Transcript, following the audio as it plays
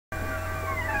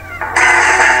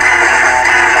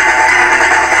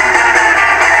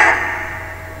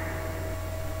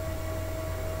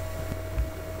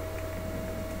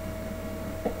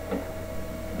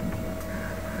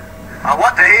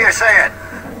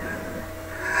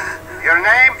Your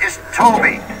name is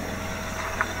Toby.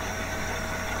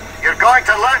 You're going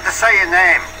to learn to say your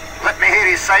name. Let me hear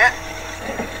you say it.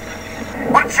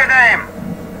 What's your name?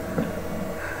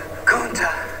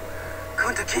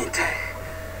 Kunta Kinte.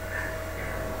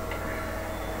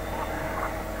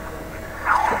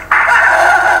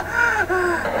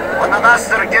 When the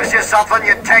master gives you something,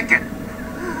 you take it.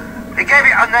 He gave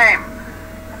you a name.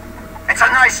 It's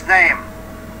a nice name.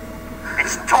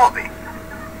 It's Toby.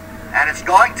 And it's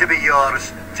going to be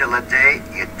yours till the day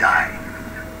you die.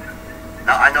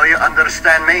 Now, I know you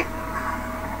understand me,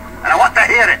 and I want to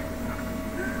hear it.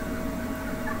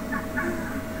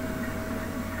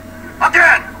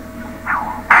 Again!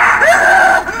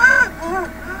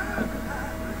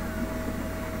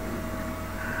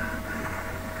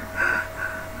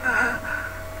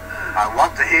 I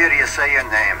want to hear you say your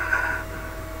name.